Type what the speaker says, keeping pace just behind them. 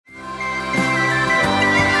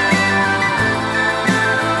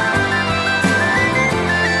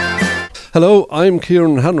Hello, I'm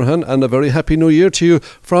Kieran Hanrahan and a very happy new year to you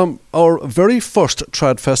from our very first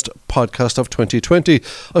Tradfest podcast of 2020.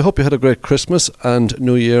 I hope you had a great Christmas and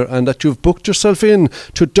New Year and that you've booked yourself in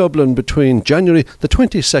to Dublin between January the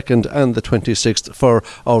 22nd and the 26th for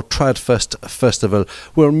our Tradfest festival.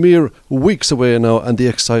 We're mere weeks away now and the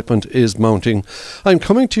excitement is mounting. I'm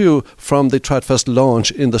coming to you from the Tradfest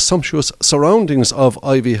launch in the sumptuous surroundings of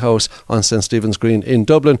Ivy House on St. Stephen's Green in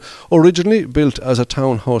Dublin. Originally built as a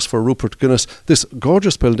townhouse for Rupert Guinness, this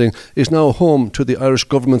gorgeous building is now home to the Irish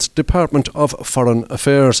Government's Department of Foreign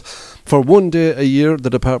Affairs. For one day a year,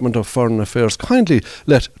 the Department of Foreign Affairs kindly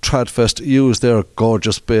let Tradfest use their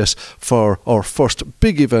gorgeous base for our first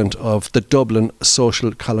big event of the Dublin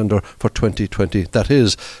social calendar for 2020. That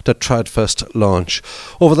is the Tradfest launch.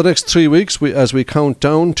 Over the next 3 weeks, as we count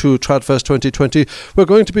down to Tradfest 2020, we're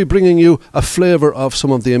going to be bringing you a flavour of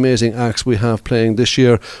some of the amazing acts we have playing this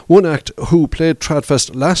year. One act who played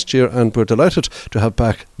Tradfest last year and we're delighted to have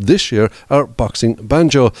back this year are Boxing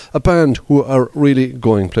Banjo, a band who are really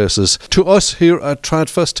going places. To us here at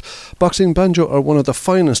Tradfest, Boxing Banjo are one of the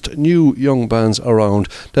finest new young bands around.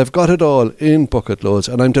 They've got it all in bucket loads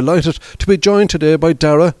and I'm delighted to be joined today by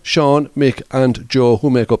Dara, Sean, Mick and Joe who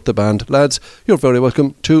make up the band. Lads, you're very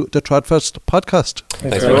welcome to the Tradfest podcast.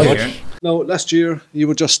 Thanks very much. Now, last year you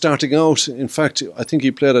were just starting out. In fact, I think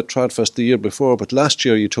you played at Tradfest the year before, but last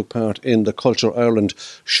year you took part in the Culture Ireland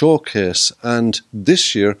showcase, and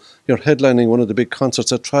this year you're headlining one of the big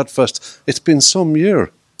concerts at Tradfest. It's been some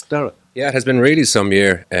year, Dara. Yeah, it has been really some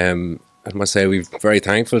year. I must say we're very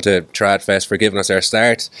thankful to Tradfest for giving us our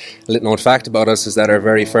start. A little known fact about us is that our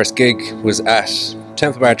very first gig was at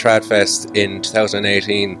Temple Bar Tradfest in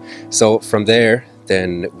 2018. So from there,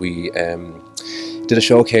 then we did a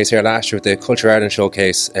showcase here last year with the Culture Ireland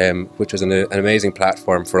showcase, which was an amazing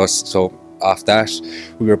platform for us. So off that,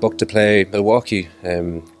 we were booked to play Milwaukee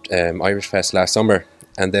Irish Fest last summer.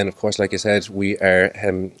 And then, of course, like you said, we are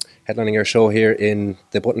headlining our show here in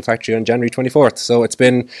the Button Factory on January 24th. So it's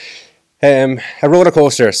been a roller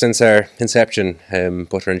coaster since our inception,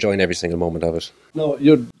 but we're enjoying every single moment of it. Now,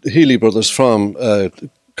 you're Healy brothers from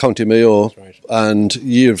County Mayo, right. And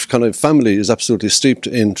your kind of family is absolutely steeped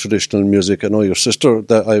in traditional music. I know your sister,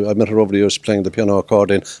 I met her over the years playing the piano,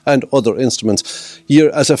 accordion and other instruments.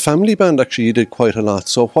 As a family band, actually, you did quite a lot.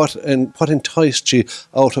 So what enticed you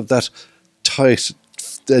out of that tight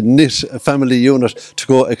knit family unit to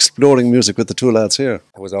go exploring music with the two lads here?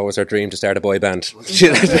 It was always our dream to start a boy band. So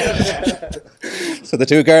the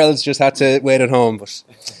two girls just had to wait at home, but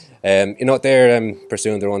they're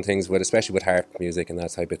pursuing their own things, especially with harp music and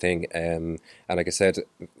that type of thing. And like I said,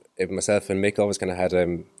 myself and Mick always kind of had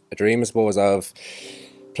a dream, I suppose, of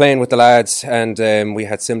playing with the lads, and we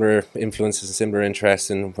had similar influences and similar interests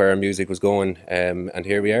in where our music was going, and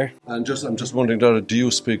here we are. And I'm just wondering, Dara, do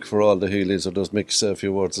you speak for all the Healys, or does Mick say a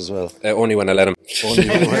few words as well? Only when I let him.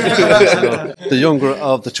 The younger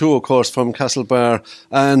of the two, of course, from Castlebar,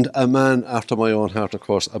 and a man after my own heart, of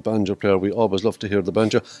course, a banjo player. We always love to hear the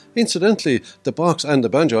banjo. Incidentally, the box and the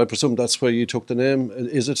banjo, I presume that's where you took the name.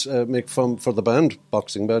 Is it, Mick, for the band,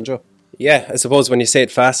 Boxing Banjo? Yeah, I suppose when you say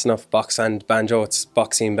it fast enough, box and banjo, it's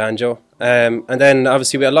Boxing Banjo. And then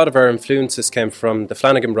obviously a lot of our influences came from the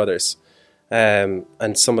Flanagan brothers, and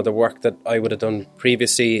some of the work that I would have done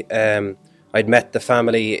previously. I'd met the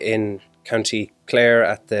family in County Clare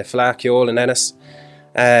at the Flaciole in Ennis,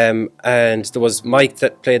 and there was Mike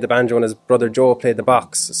that played the banjo and his brother Joe played the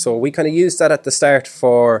box. So we kind of used that at the start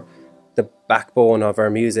for the backbone of our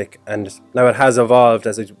music, and now it has evolved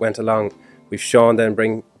as it went along. We've Sean then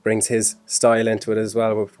brings his style into it as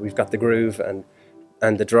well. We've got the groove and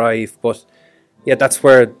the drive, but yeah, that's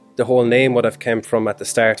where the whole name would have came from at the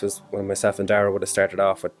start, was when myself and Dara would have started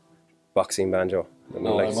off with Boxing Banjo. I'm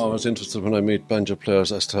always interested when I meet banjo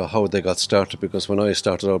players as to how they got started, because when I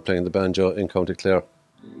started out playing the banjo in County Clare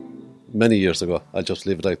many years ago, I'll just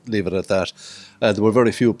leave it at that. There were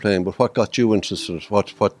very few playing, but what got you interested?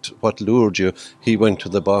 What lured you? He went to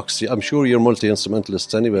the box. I'm sure you're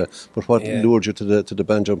multi-instrumentalists anyway, but what lured you to the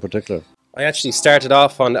banjo in particular? I actually started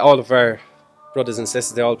off on all of our brothers and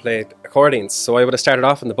sisters, they all played accordions, so I would have started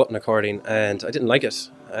off on the button accordion and I didn't like it,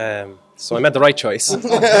 so I made the right choice.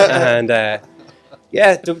 And I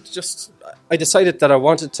decided that I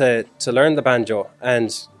wanted to learn the banjo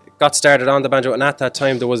and got started on the banjo, and at that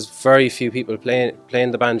time there was very few people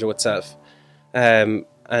playing the banjo itself. And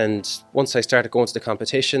once I started going to the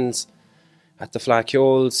competitions at the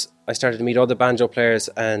Flacioles, I started to meet other banjo players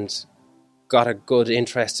and got a good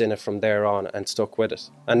interest in it from there on and stuck with it.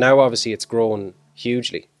 And now obviously it's grown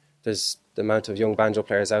hugely. The amount of young banjo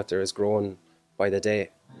players out there is growing by the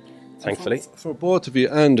day. thankfully. For both of you,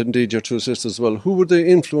 and indeed your two sisters as well, who were the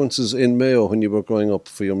influences in Mayo when you were growing up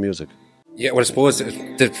for your music? Yeah, well, I suppose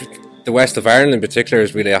the west of Ireland in particular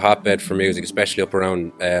is really a hotbed for music, especially up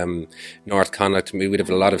around North Connacht. We'd have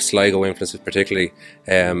a lot of Sligo influences, particularly.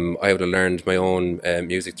 I would have learned my own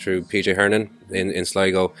music through PJ Hernan in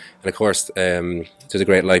Sligo, and of course there's a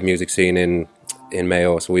great live music scene in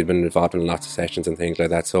Mayo, so we've been involved in lots of sessions and things like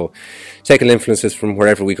that. So taking influences from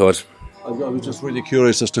wherever we could. I was just really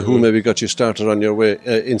curious as to who maybe got you started on your way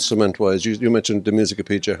instrument-wise. You mentioned the music of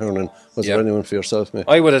PJ Hernan. Was there anyone for yourself, mate?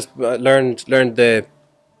 I would have learned the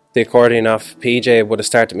accordion off PJ. Would have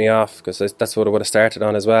started me off, because that's what I would have started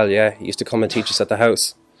on as well. Yeah, he used to come and teach us at the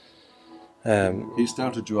house. He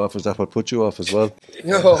started you off. Is that what put you off as well?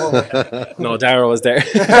 No, Darragh was there.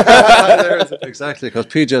 Exactly, because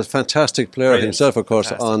PJ is a fantastic player himself, of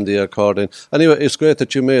course, on the accordion. Anyway, it's great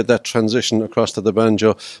that you made that transition across to the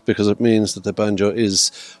banjo, because it means that the banjo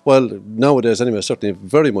is, well, nowadays anyway, certainly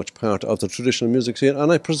very much part of the traditional music scene.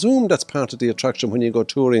 And I presume that's part of the attraction when you go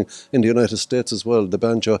touring in the United States as well. The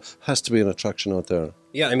banjo has to be an attraction out there.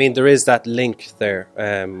 Yeah, I mean, there is that link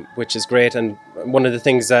there, which is great. And one of the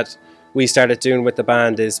things that we started doing with the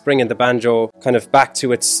band is bringing the banjo kind of back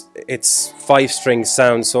to its 5-string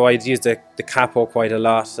sound. So I'd use the capo quite a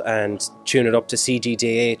lot and tune it up to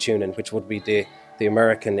CGDA tuning, which would be the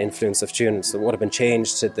American influence of tuning. So it would have been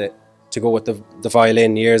changed to go with the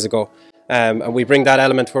violin years ago. And we bring that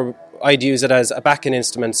element where I'd use it as a backing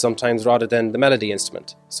instrument sometimes rather than the melody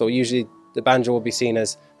instrument. So usually the banjo will be seen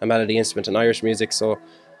as a melody instrument in Irish music. So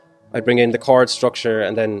I'd bring in the chord structure,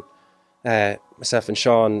 and then myself and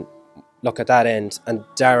Sean look at that end, and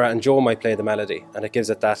Darragh and Joe might play the melody, and it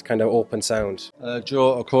gives it that kind of open sound.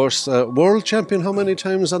 Joe, of course, world champion. How many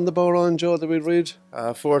times on the Bowron, Joe, did we read?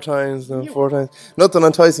 4 times. No, 4 times. Nothing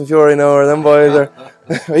on Tyson Fury now, or them boys are.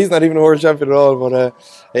 He's not even a world champion at all.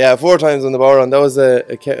 But 4 times on the Bowron. That was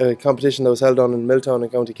a competition that was held on in Milltown in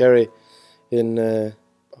County Kerry. It's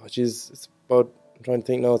about, I'm trying to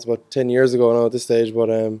think now, it's about 10 years ago now at this stage.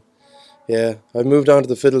 But I've moved on to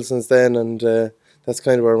the fiddle since then, and that's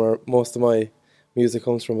kind of where most of my music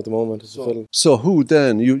comes from at the moment, is the fiddle. So who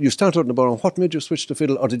then? You started on the Bowron. What made you switch to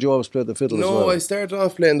fiddle, or did you always play the fiddle as well? No, I started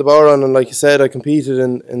off playing the Bowron, and like you said, I competed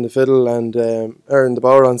in the fiddle and or in the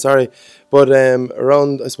Bowron, sorry. But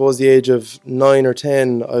around, I suppose, the age of 9 or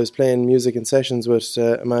 10, I was playing music in sessions with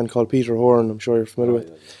a man called Peter Horan. I'm sure you're familiar with.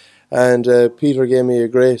 Yeah. And Peter gave me a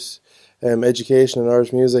great education in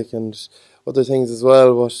Irish music and other things as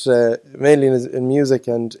well, but mainly in music,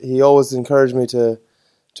 and he always encouraged me to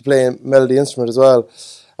play a melody instrument as well.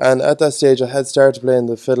 And at that stage I had started playing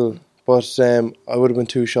the fiddle, but I would have been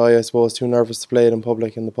too shy, I suppose, too nervous to play it in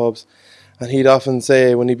public in the pubs. And he'd often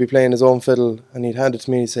say, when he'd be playing his own fiddle and he'd hand it to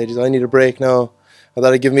me, he'd say, I need a break now, and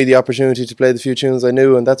that'd give me the opportunity to play the few tunes I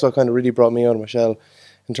knew. And that's what kind of really brought me out of my shell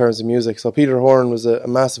in terms of music. So Peter Horan was a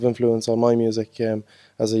massive influence on my music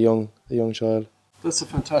as a young child. That's a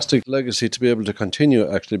fantastic legacy to be able to continue,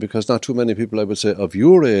 actually, because not too many people, I would say, of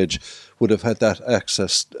your age would have had that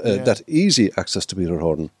access, that easy access to Peter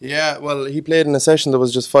Horan. Yeah, well, he played in a session that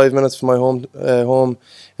was just 5 minutes from my home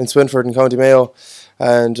in Swinford in County Mayo,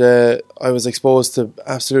 and I was exposed to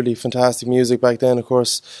absolutely fantastic music back then. Of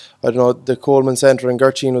course, I don't know, the Coleman Centre in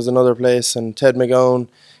Gertrude was another place, and Ted McGowan,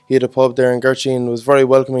 he had a pub there in Gertrude, was very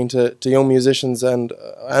welcoming to young musicians and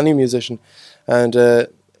any musician, and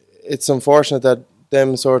it's unfortunate that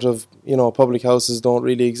them sort of, public houses don't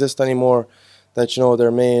really exist anymore, that, their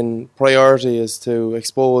main priority is to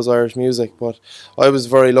expose Irish music. But I was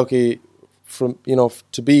very lucky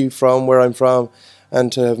to be from where I'm from and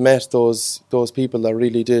to have met those people that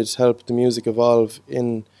really did help the music evolve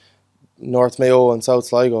in North Mayo and South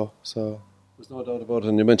Sligo. So there's no doubt about it.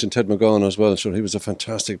 And you mentioned Ted McGowan as well. Sure, he was a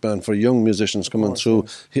fantastic band for young musicians coming through.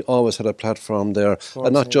 He always had a platform there.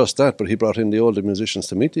 And not just that, but he brought in the older musicians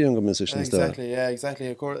to meet the younger musicians there. Exactly.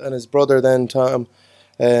 Of course. And his brother then, Tom,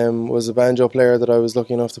 was a banjo player that I was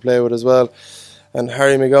lucky enough to play with as well. And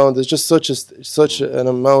Harry McGowan, there's just such an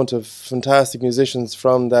amount of fantastic musicians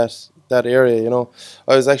from that area,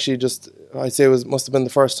 I was actually I'd say must have been the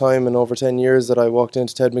first time in over 10 years that I walked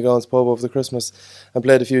into Ted McGowan's pub over the Christmas and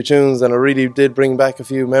played a few tunes, and it really did bring back a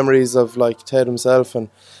few memories of like Ted himself and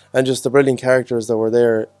just the brilliant characters that were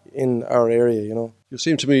there in our area, You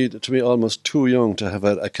seem to me almost too young to have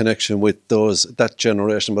a connection with that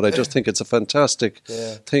generation, but I just think it's a fantastic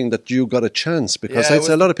thing that you got a chance, because I'd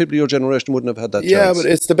say a lot of people your generation wouldn't have had that chance. Yeah, but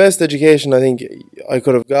it's the best education I think I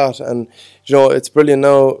could have got, and it's brilliant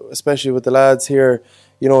now, especially with the lads here,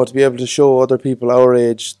 to be able to show other people our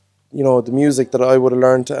age, the music that I would have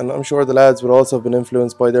learned, and I'm sure the lads would also have been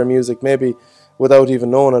influenced by their music, maybe without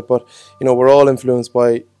even knowing it, but we're all influenced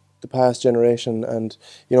by the past generation, and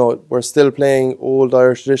you know, we're still playing old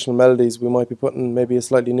Irish traditional melodies. We might be putting maybe a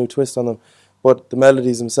slightly new twist on them, but the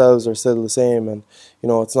melodies themselves are still the same. And you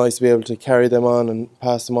know, it's nice to be able to carry them on and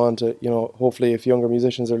pass them on to, you know, hopefully if younger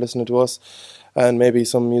musicians are listening to us, and maybe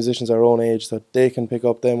some musicians our own age, that they can pick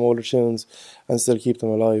up them older tunes and still keep them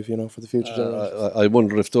alive, you know, for the future generations. I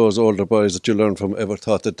wonder if those older boys that you learned from ever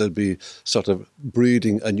thought that they'd be sort of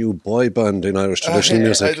breeding a new boy band in Irish traditional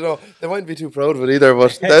music. I don't know. They mightn't be too proud of it either,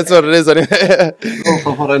 but that's what it is anyway.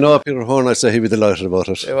 From what I know of Peter Horn, I'd say he'd be delighted about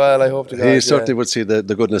it. Well, I hope to God. He certainly would see the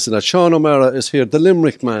goodness in that. Sean O'Mara is here, the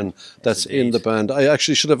Limerick man that's in the band. I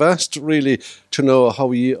actually should have asked really to know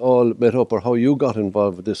how you all met up or how you got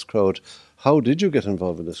involved with this crowd. How did you get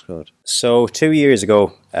involved with this crowd? So 2 years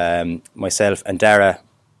ago, myself and Dara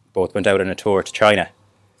both went out on a tour to China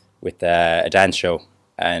with a dance show,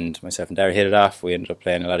 and myself and Dara hit it off. We ended up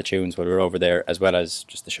playing a lot of tunes while we were over there, as well as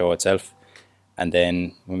just the show itself. And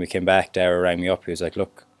then when we came back, Dara rang me up. He was like,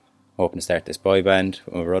 "Look, I'm hoping to start this boy band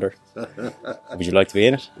with my brother. Would you like to be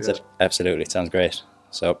in it?" I said, "Absolutely, it sounds great."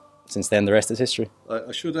 So since then, the rest is history.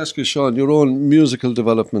 I should ask you, Sean, your own musical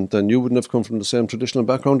development, then you wouldn't have come from the same traditional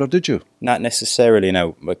background, or did you? Not necessarily,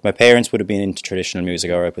 no. Like, my parents would have been into traditional music,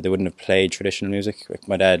 all right, but they wouldn't have played traditional music. Like,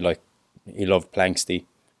 my dad, like, he loved Planksty,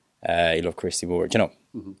 he loved Christy Moore, you know,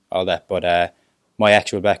 all that. But my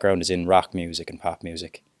actual background is in rock music and pop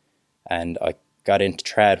music. And I got into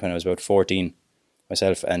trad when I was about 14.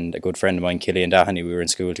 Myself and a good friend of mine, Killian Doheny, we were in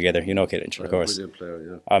school together. You know Killian, of course. Brilliant player,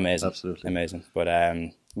 yeah. Amazing. Absolutely. Amazing. But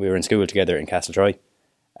we were in school together in Castletroy,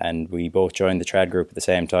 and we both joined the trad group at the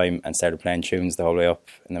same time and started playing tunes the whole way up.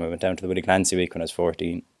 And then we went down to the Willie Clancy week when I was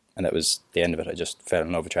 14, and that was the end of it. I just fell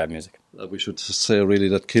in love with trad music. We should say really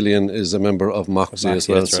that Killian is a member of Moxie as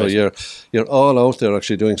well, that's so right. you're all out there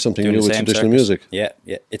actually doing something new with traditional music. Yeah,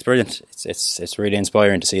 it's brilliant. It's really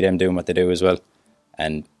inspiring to see them doing what they do as well,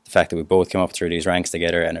 and the fact that we both come up through these ranks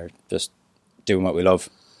together and are just doing what we love.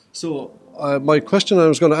 So my question I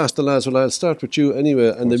was going to ask the lads, well, I'll start with you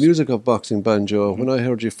anyway, and the music of Boxing Banjo. When I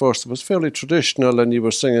heard you first, it was fairly traditional and you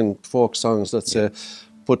were singing folk songs, let's say.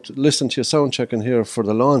 But listen to your sound check in here for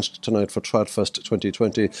the launch tonight for Tradfest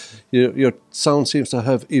 2020. Your sound seems to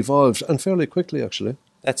have evolved, and fairly quickly actually.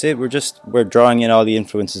 That's it. We're drawing in all the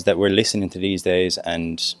influences that we're listening to these days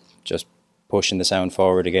and just pushing the sound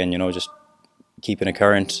forward again, you know, just keeping it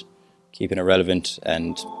current, keeping it relevant,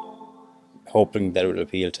 and hoping that it will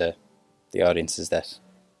appeal to the audiences that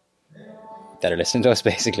are listening to us,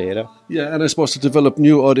 basically, you know. Yeah, and I suppose to develop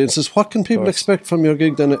new audiences. What can people expect from your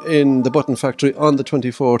gig then in the Button Factory on the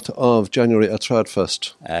 24th of January at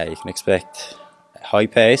Tradfest? You can expect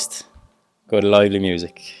high-paced, good lively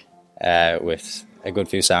music with a good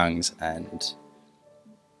few songs, and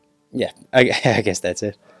yeah, I guess that's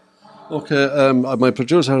it. Okay, my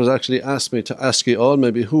producer has actually asked me to ask you all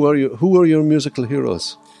maybe who are your musical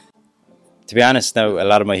heroes? To be honest, now a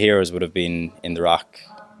lot of my heroes would have been in the rock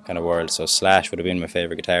kind of world. So Slash would have been my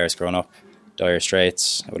favourite guitarist growing up. Dire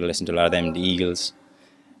Straits, I would have listened to a lot of them. The Eagles.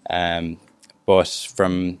 But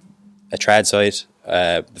from a trad side,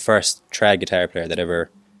 the first trad guitar player that ever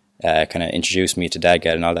kind of introduced me to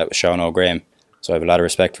Dadgad and all that was Sean O'Graham. So I have a lot of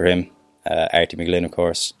respect for him. Artie McGlynn, of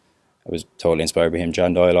course. I was totally inspired by him.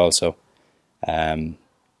 John Doyle also. And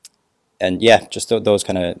yeah, just those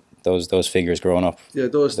kind of those figures growing up. Yeah,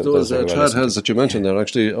 those trad heads that you mentioned, they're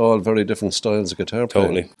actually all very different styles of guitar playing.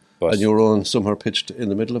 Totally. And your own somehow pitched in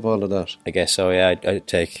the middle of all of that. I guess so, yeah. I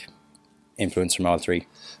take influence from all three.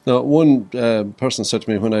 Now, one person said to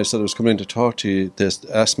me when I said I was coming in to talk to you, they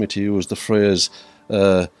asked me to use the phrase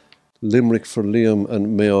Limerick for Liam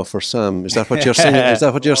and Mayo for Sam. Is that what you're singing? Is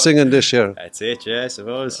that what you're singing this year? That's it, yeah, I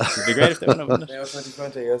suppose. It'd be great if they went up, wouldn't it? Mayo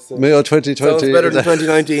 2020, yes. Mayo 2020. Sounds better than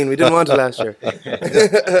 2019. We didn't want it last year.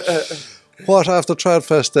 What after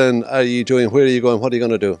Tradfest then are you doing? Where are you going? What are you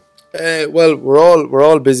going to do? Well, we're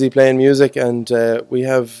all busy playing music, and we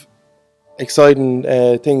have exciting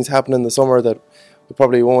things happening in the summer that we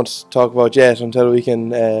probably won't talk about yet until we can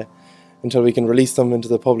release them into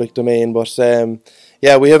the public domain. But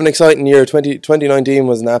yeah, we have an exciting year. 2019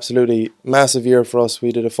 was an absolutely massive year for us.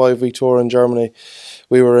 We did a 5-week tour in Germany.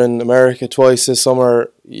 We were in America twice this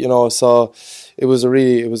summer. You know, so it was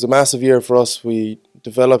a massive year for us. We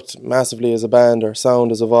developed massively as a band. Our sound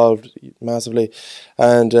has evolved massively,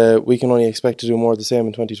 and we can only expect to do more of the same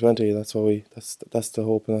in 2020. That's the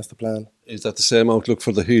hope and that's the plan. Is that the same outlook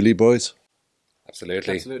for the Healy boys?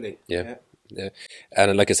 Absolutely. Yeah.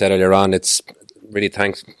 And like I said earlier on, it's really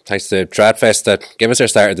thanks to Tradfest that gave us our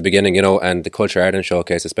start at the beginning, and the Culture Ireland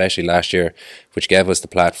Showcase, especially last year, which gave us the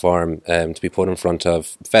platform to be put in front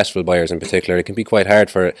of festival buyers in particular. It can be quite hard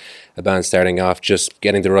for a band starting off, just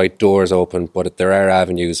getting the right doors open, but there are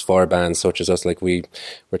avenues for bands such as us, like we're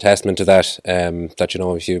testament to that,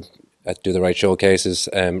 if you do the right showcases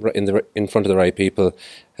in front of the right people,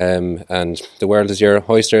 and the world is your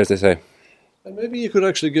oyster, as they say. And maybe you could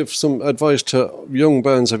actually give some advice to young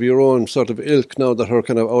bands of your own sort of ilk now that are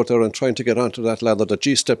kind of out there and trying to get onto that ladder that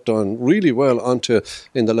you stepped on really well onto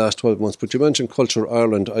in the last 12 months. But you mentioned Culture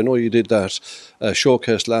Ireland. I know you did that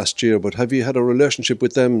showcase last year, but have you had a relationship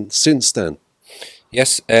with them since then?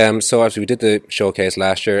 Yes, so obviously we did the showcase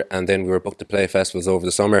last year, and then we were booked to play festivals over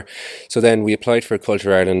the summer. So then we applied for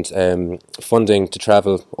Culture Ireland funding to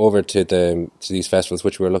travel over to these festivals,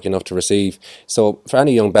 which we were lucky enough to receive. So for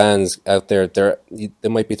any young bands out there, they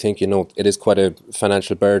might be thinking, it is quite a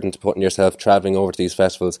financial burden to put on yourself travelling over to these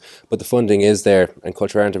festivals, but the funding is there, and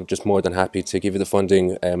Culture Ireland are just more than happy to give you the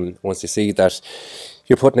funding once they see that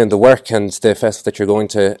you're putting in the work and the festival that you're going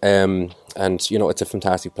to, and it's a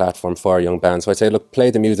fantastic platform for young bands. So I'd say, look,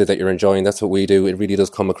 play the music that you're enjoying. That's what we do. It really does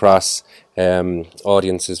come across.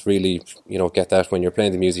 Audiences really, get that when you're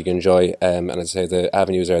playing the music you enjoy. And I'd say the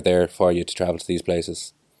avenues are there for you to travel to these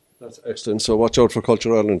places. That's excellent. So watch out for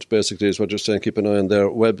Culture Ireland, basically, is what you're saying. Keep an eye on their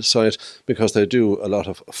website, because they do a lot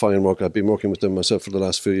of fine work. I've been working with them myself for the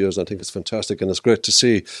last few years, and I think it's fantastic, and it's great to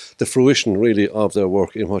see the fruition, really, of their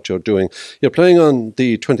work in what you're doing. You're playing on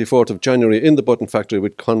the 24th of January in the Button Factory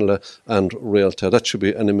with Conala and Realta. That should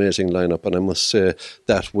be an amazing lineup, and I must say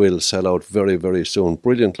that will sell out very, very soon.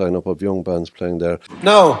 Brilliant lineup of young bands playing there.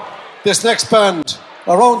 Now, this next band,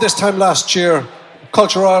 around this time last year,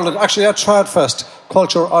 Culture Ireland, actually at Tradfest,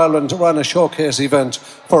 Culture Ireland ran a showcase event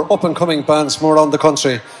for up-and-coming bands from around the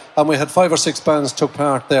country, and we had 5 or 6 bands took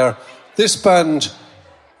part there. This band,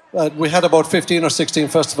 we had about 15 or 16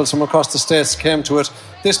 festivals from across the States came to it.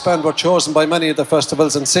 This band were chosen by many of the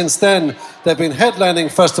festivals, and since then they've been headlining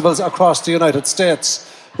festivals across the United States.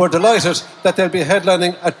 We're delighted that they'll be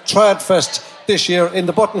headlining at Tradfest this year in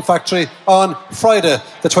the Button Factory on Friday,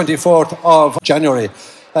 the 24th of January.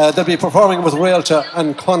 They'll be performing with Realta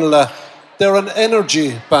and Conala. They're an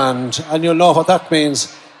energy band, and you'll know what that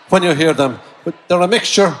means when you hear them. But they're a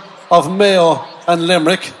mixture of Mayo and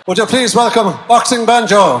Limerick. Would you please welcome Boxing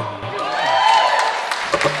Banjo?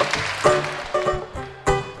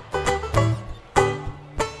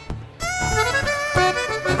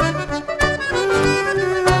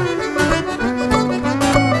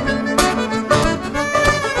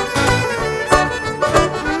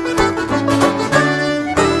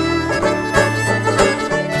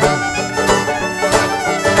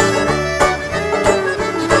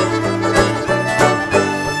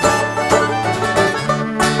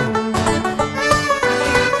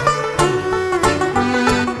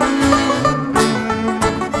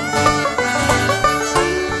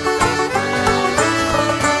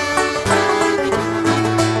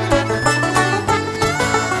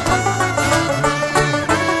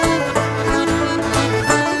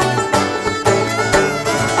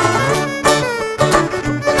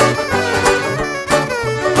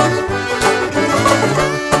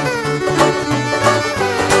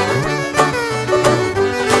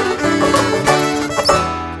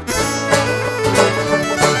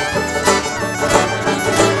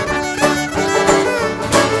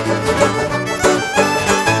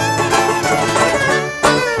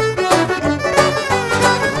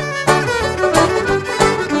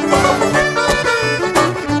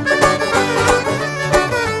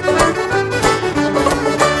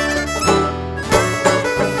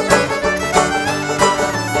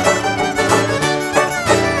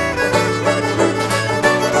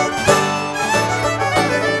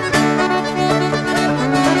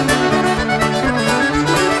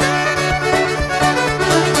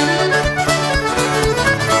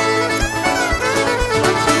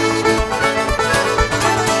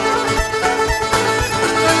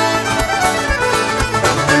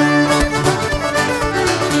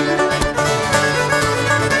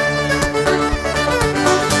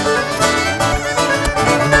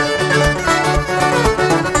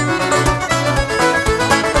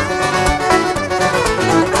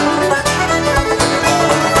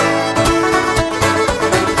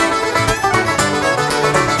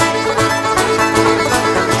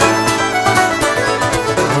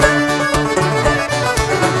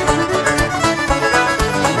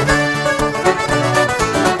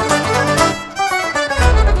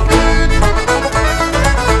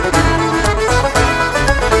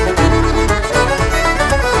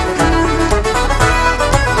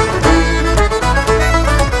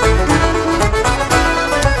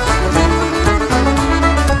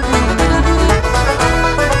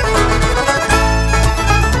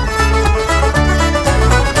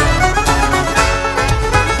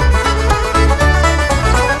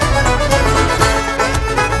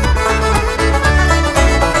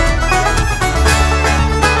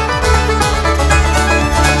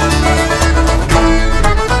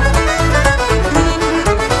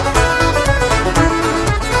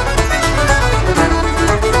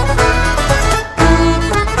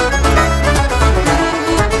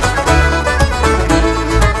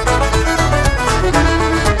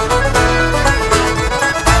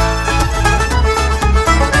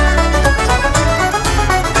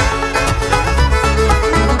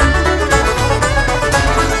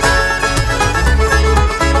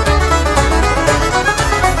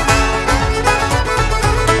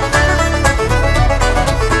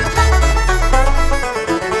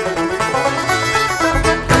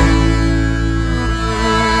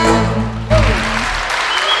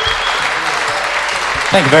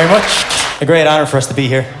 Thank you very much. A great honour for us to be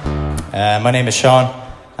here. My name is Sean,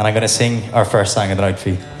 and I'm going to sing our first song of the night for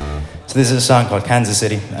you. So this is a song called Kansas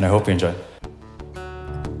City, and I hope you enjoy it.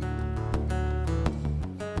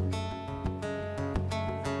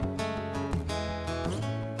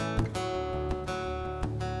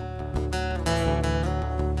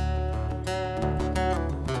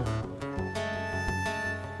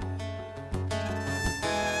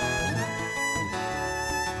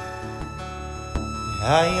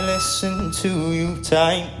 I listen to you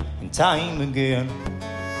time and time again,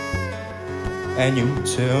 and you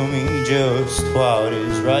tell me just what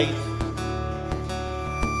is right,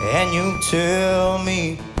 and you tell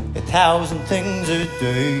me 1,000 things a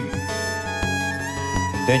day,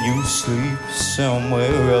 and then you sleep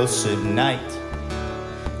somewhere else at night.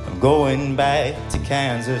 I'm going back to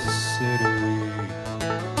Kansas City,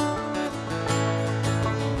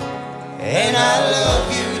 and I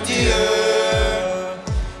love you, dear.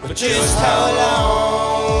 But just how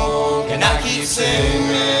long can I keep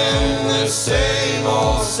singing the same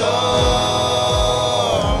old song?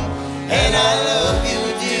 And I love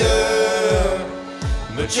you, dear.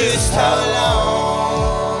 But just how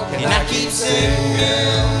long can I keep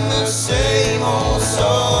singing the same old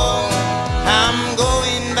song? I'm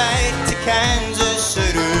going back to Kansas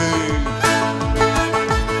City.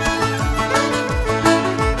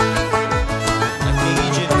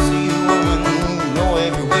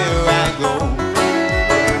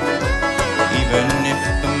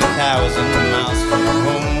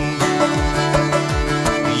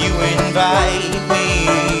 Invite me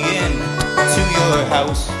in to your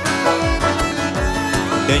house,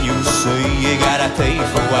 then you say you gotta pay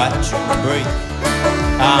for what you break.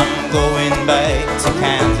 I'm going back to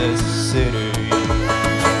Kansas City,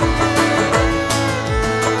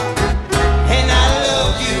 and I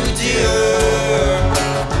love you, dear.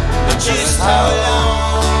 But just how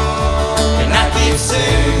long can I keep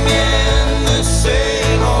singing the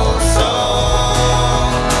same old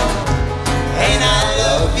song? And I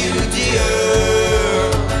love you,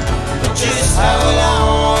 just how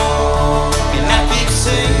long can I keep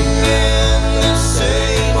singing the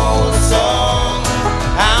same old song?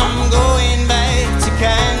 I'm going back to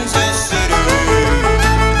Kansas City.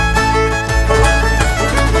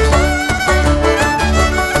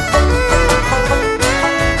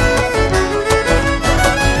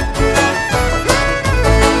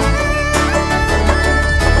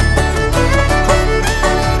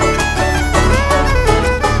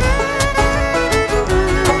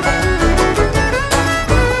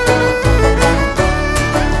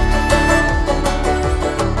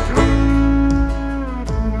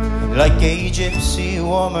 Like a gypsy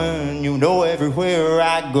woman, you know everywhere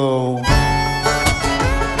I go.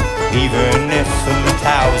 Even if I'm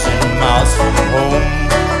 1,000 miles from home,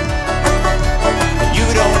 you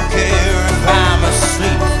don't care if I'm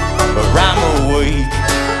asleep or I'm awake.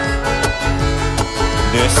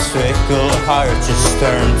 This fickle heart just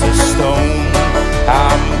turned to stone.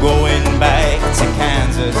 I'm going back to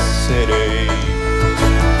Kansas City,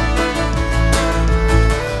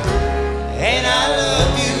 and I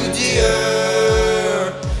love you, dear.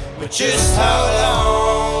 But just how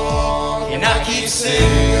long can I keep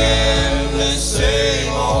singing the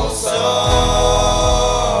same old song?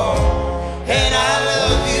 And I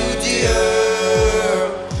love you,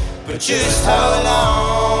 dear. But just how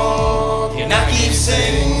long can I keep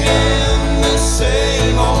singing the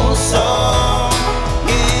same old song?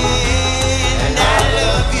 And I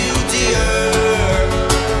love you, dear.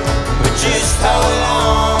 But just how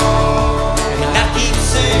long can I keep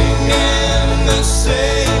singing the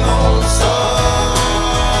same old song?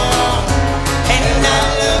 And I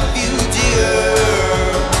love you, dear.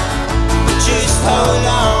 But just how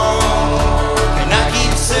long can I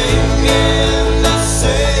keep singing the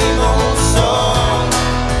same old song?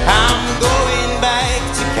 I'm going back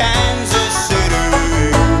to Kansas City.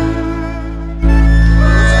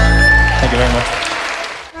 Thank you very much.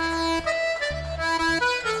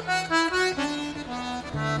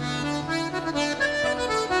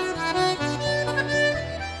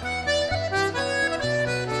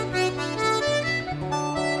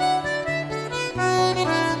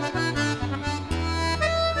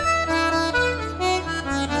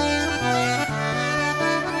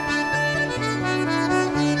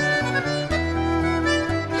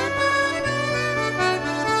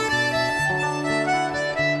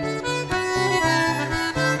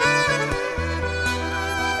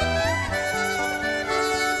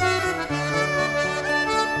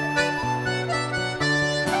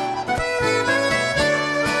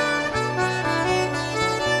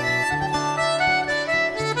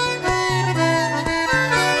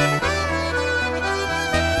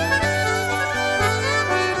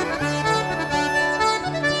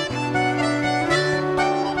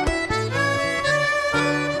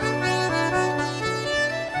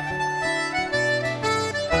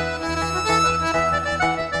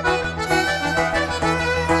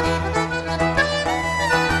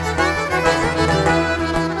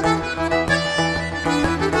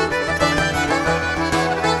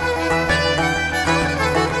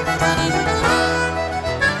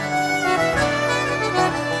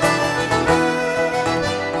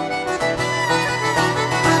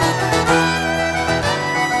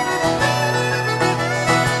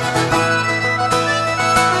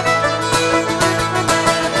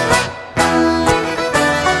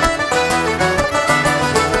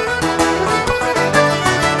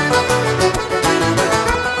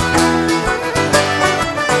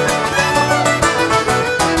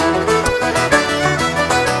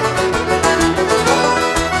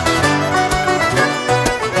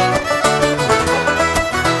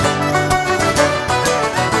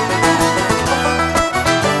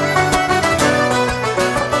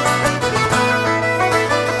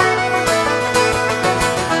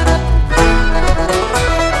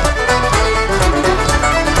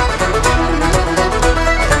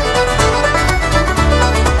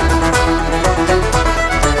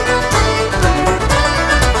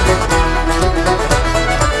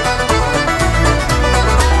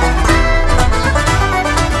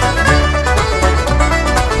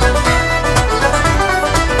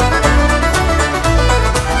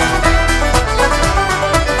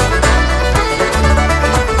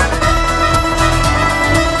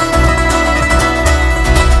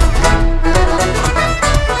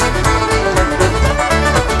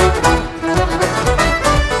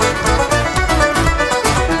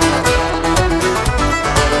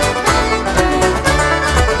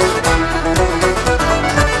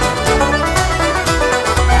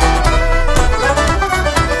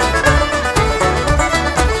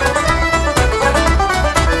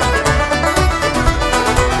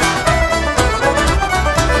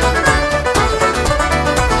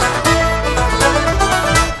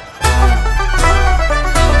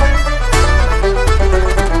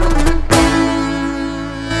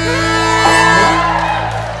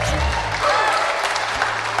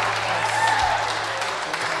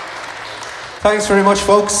 Thanks very much,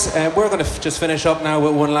 folks. We're going to just finish up now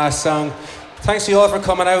with one last song. Thanks to you all for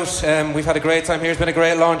coming out. We've had a great time here. It's been a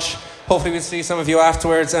great launch. Hopefully we'll see some of you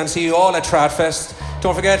afterwards and see you all at Tradfest.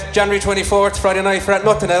 Don't forget, January 24th, Friday night, for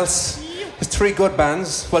nothing else. There's 3 good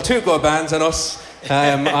bands. Well, 2 good bands and us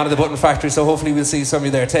on at the Button Factory. So hopefully we'll see some of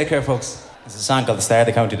you there. Take care, folks. It's a song called The Star of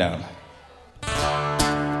the County Down.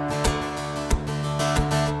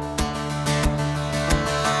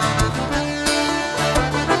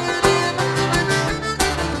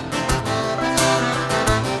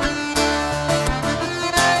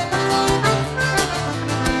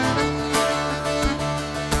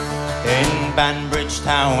 Banbridge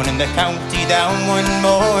town in the county down one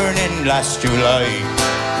morning last July.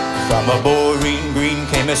 From a boring green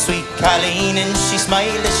came a sweet Colleen, and she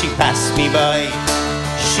smiled as she passed me by.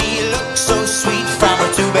 She looked so sweet from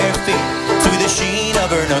her 2 bare feet to the sheen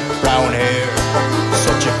of her nut brown hair.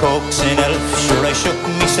 Such a coaxing elf, sure I shook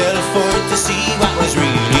myself for to see what was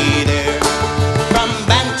really there. From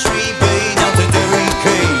Bantry Bay down to Derry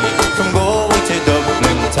Quay, from Galway to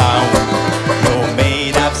Dublin town, no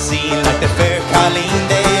maid I've seen like the fair Colleen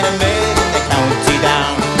that I met in the county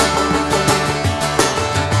down.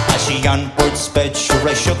 As she onward sped, sure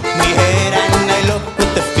I shook me head and I looked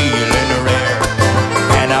with the feeling rare.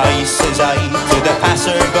 And I says I to the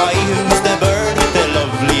passer-by, who's the bird with the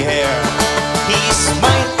lovely hair? He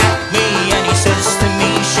smiled at me and he says to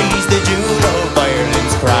me, she's the jewel of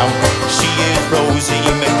Ireland's crown. She is Rosie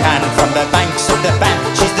McCann from the banks of the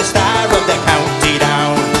Banff. She's the star of the county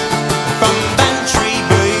down. From Bantry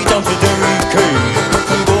Bay down to Derry Quay,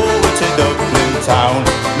 from Galway to Dublin town,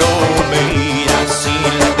 no maid I've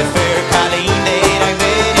seen like the fair Colleen that I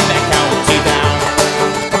met in the county down.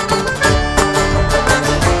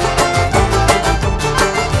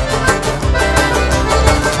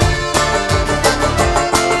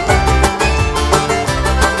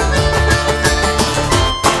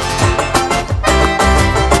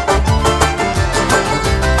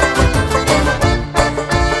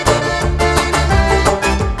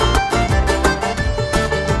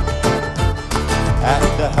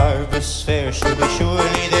 At the harvest fair she'll be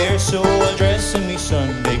surely there, so I'll dress in me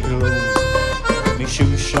Sunday clothes. Me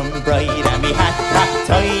shoes shone bright and me hat cracked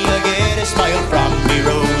high, I'll get a smile from me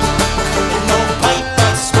rose. No pipe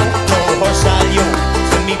I'll smoke, no horse I'll yoke,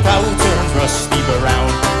 till me plough turns rusty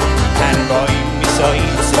brown. And by me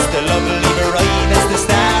side sits the lovely bride, that's the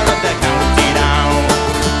star of the county down.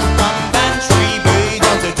 From Bantry Bay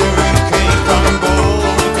down to Derry Quay, from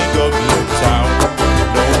Galway to Dublin town,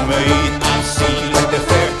 no maid I've seen like the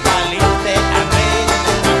fair Colleen that I met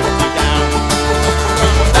in the county down.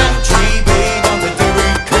 From Bantry Bay down to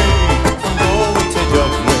Derry Quay, from Galway to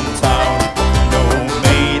Dublin town, no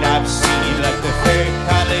maid I've seen like the fair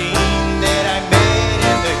Colleen that I met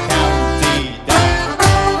in the county down.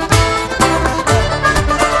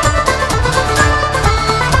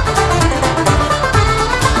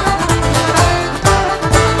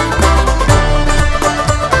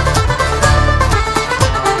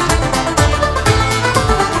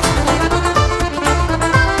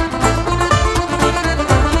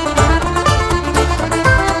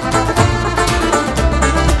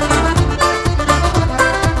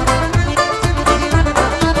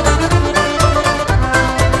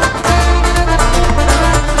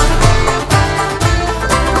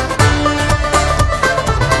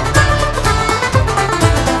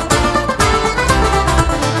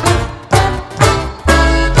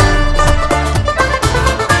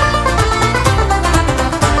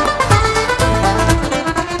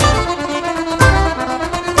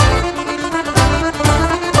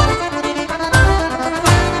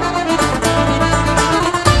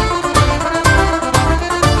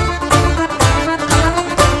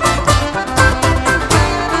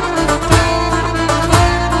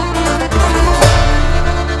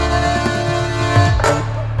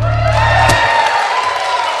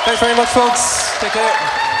 Thanks very much, folks. Take care.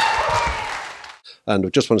 And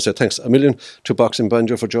we just want to say thanks a million to Boxing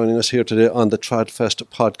Banjo for joining us here today on the Tradfest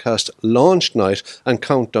podcast launch night and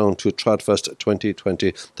countdown to Tradfest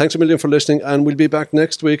 2020. Thanks a million for listening, and we'll be back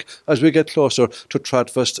next week as we get closer to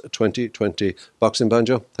Tradfest 2020. Boxing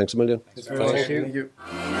Banjo, thanks a million. Thank you.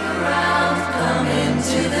 Come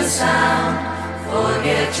into the sound,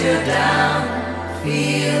 forget your down,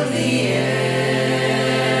 feel the air,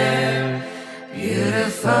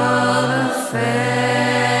 beautiful affair.